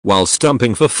While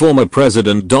stumping for former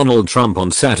President Donald Trump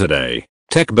on Saturday,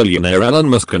 tech billionaire Elon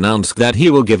Musk announced that he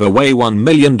will give away $1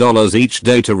 million each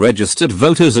day to registered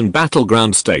voters in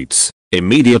battleground states,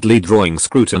 immediately drawing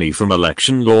scrutiny from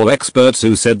election law experts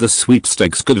who said the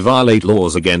sweepstakes could violate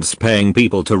laws against paying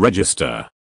people to register.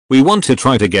 "We want to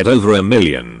try to get over 1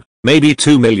 million, maybe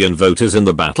 2 million voters in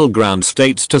the battleground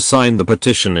states to sign the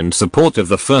petition in support of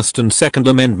the First and Second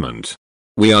Amendment.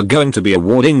 We are going to be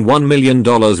awarding $1 million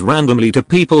randomly to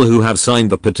people who have signed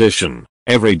the petition,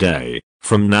 every day,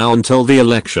 from now until the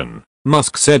election,"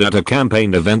 Musk said at a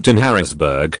campaign event in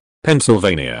Harrisburg,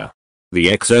 Pennsylvania.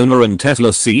 The ex-owner and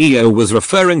Tesla CEO was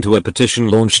referring to a petition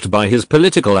launched by his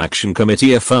political action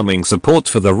committee affirming support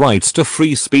for the rights to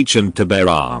free speech and to bear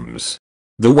arms.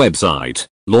 The website,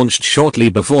 launched shortly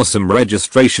before some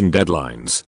registration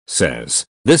deadlines, says,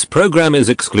 "This program is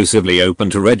exclusively open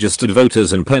to registered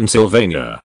voters in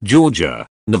Pennsylvania, Georgia,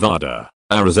 Nevada,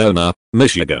 Arizona,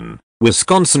 Michigan,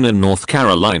 Wisconsin and North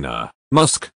Carolina."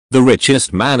 Musk, the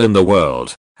richest man in the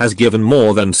world, has given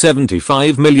more than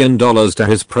 $75 million to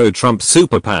his pro-Trump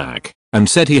super PAC, and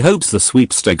said he hopes the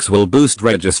sweepstakes will boost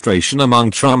registration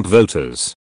among Trump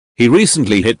voters. He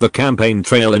recently hit the campaign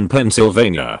trail in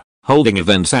Pennsylvania, holding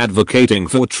events advocating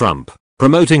for Trump,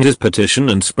 promoting his petition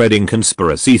and spreading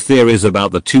conspiracy theories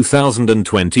about the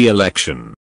 2020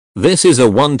 election. "This is a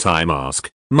one-time ask,"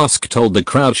 Musk told the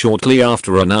crowd shortly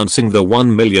after announcing the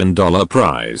 $1 million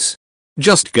prize.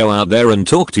 "Just go out there and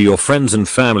talk to your friends and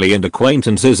family and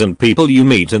acquaintances and people you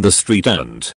meet in the street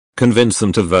and convince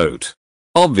them to vote.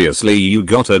 Obviously you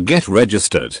gotta get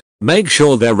registered, make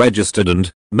sure they're registered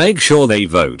and make sure they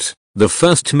vote." The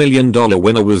first $1 million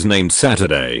winner was named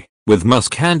Saturday, with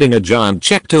Musk handing a giant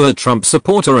check to a Trump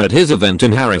supporter at his event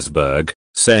in Harrisburg,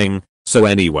 saying, "So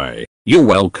anyway, you're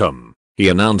welcome." He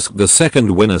announced the second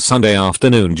winner Sunday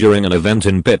afternoon during an event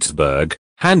in Pittsburgh,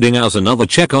 handing out another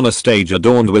check on a stage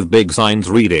adorned with big signs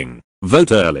reading,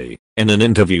 "Vote early." In an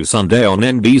interview Sunday on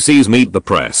NBC's Meet the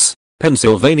Press,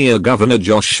 Pennsylvania Governor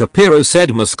Josh Shapiro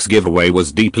said Musk's giveaway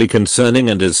was deeply concerning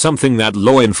and is something that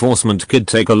law enforcement could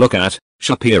take a look at.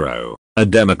 Shapiro, a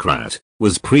Democrat,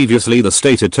 was previously the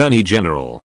state attorney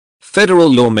general. "Federal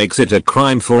law makes it a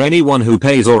crime for anyone who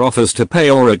pays or offers to pay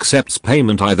or accepts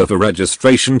payment either for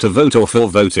registration to vote or for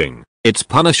voting. It's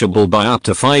punishable by up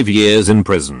to 5 years in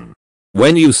prison.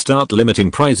 When you start limiting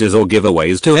prizes or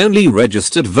giveaways to only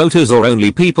registered voters or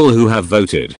only people who have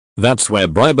voted, that's where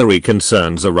bribery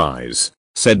concerns arise,"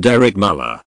 said Derek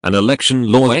Muller, an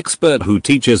election law expert who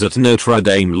teaches at Notre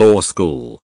Dame Law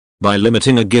School. "By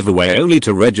limiting a giveaway only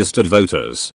to registered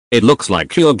voters, it looks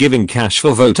like you're giving cash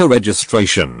for voter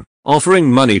registration.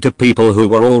 Offering money to people who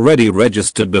were already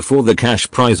registered before the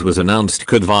cash prize was announced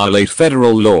could violate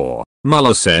federal law,"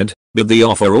 Muller said, "but the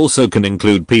offer also can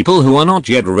include people who are not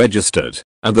yet registered,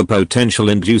 and the potential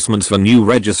inducements for new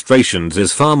registrations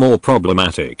is far more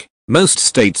problematic. Most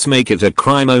states make it a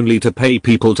crime only to pay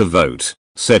people to vote,"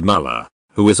 said Muller,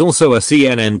 who is also a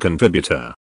CNN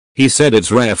contributor. He said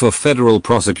it's rare for federal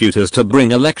prosecutors to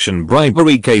bring election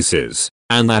bribery cases,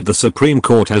 and that the Supreme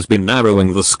Court has been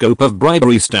narrowing the scope of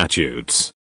bribery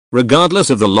statutes. Regardless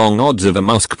of the long odds of a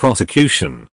Musk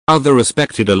prosecution, other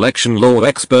respected election law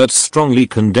experts strongly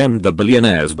condemned the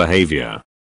billionaire's behavior.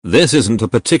 "This isn't a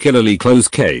particularly close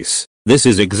case, this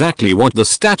is exactly what the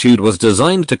statute was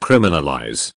designed to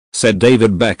criminalize," said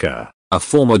David Becker, a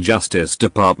former Justice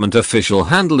Department official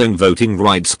handling voting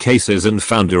rights cases and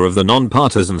founder of the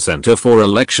nonpartisan Center for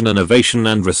Election Innovation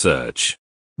and Research.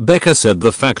 Becker said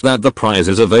the fact that the prize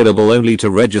is available only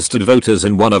to registered voters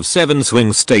in one of 7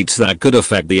 swing states that could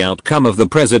affect the outcome of the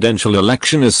presidential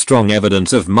election is strong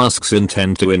evidence of Musk's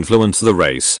intent to influence the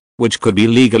race, which could be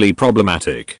legally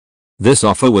problematic. "This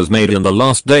offer was made in the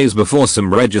last days before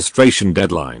some registration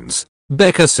deadlines,"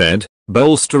 Becker said,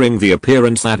 bolstering the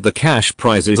appearance that the cash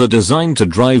prizes are designed to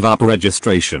drive up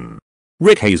registration.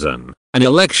 Rick Hazen, an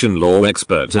election law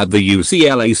expert at the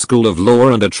UCLA School of Law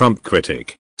and a Trump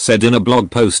critic, said in a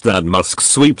blog post that Musk's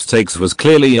sweepstakes was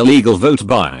clearly illegal vote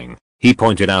buying. He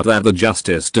pointed out that the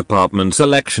Justice Department's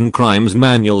Election Crimes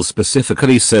Manual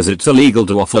specifically says it's illegal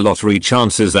to offer lottery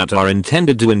chances that are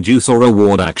intended to induce or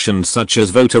reward actions such as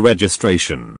voter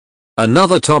registration.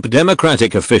 Another top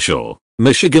Democratic official,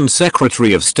 Michigan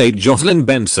Secretary of State Jocelyn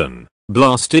Benson,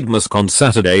 blasted Musk on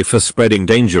Saturday for spreading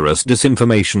dangerous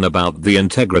disinformation about the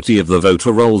integrity of the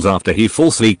voter rolls after he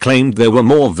falsely claimed there were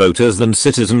more voters than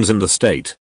citizens in the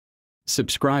state.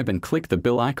 Subscribe and click the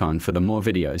bell icon for the more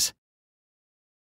videos.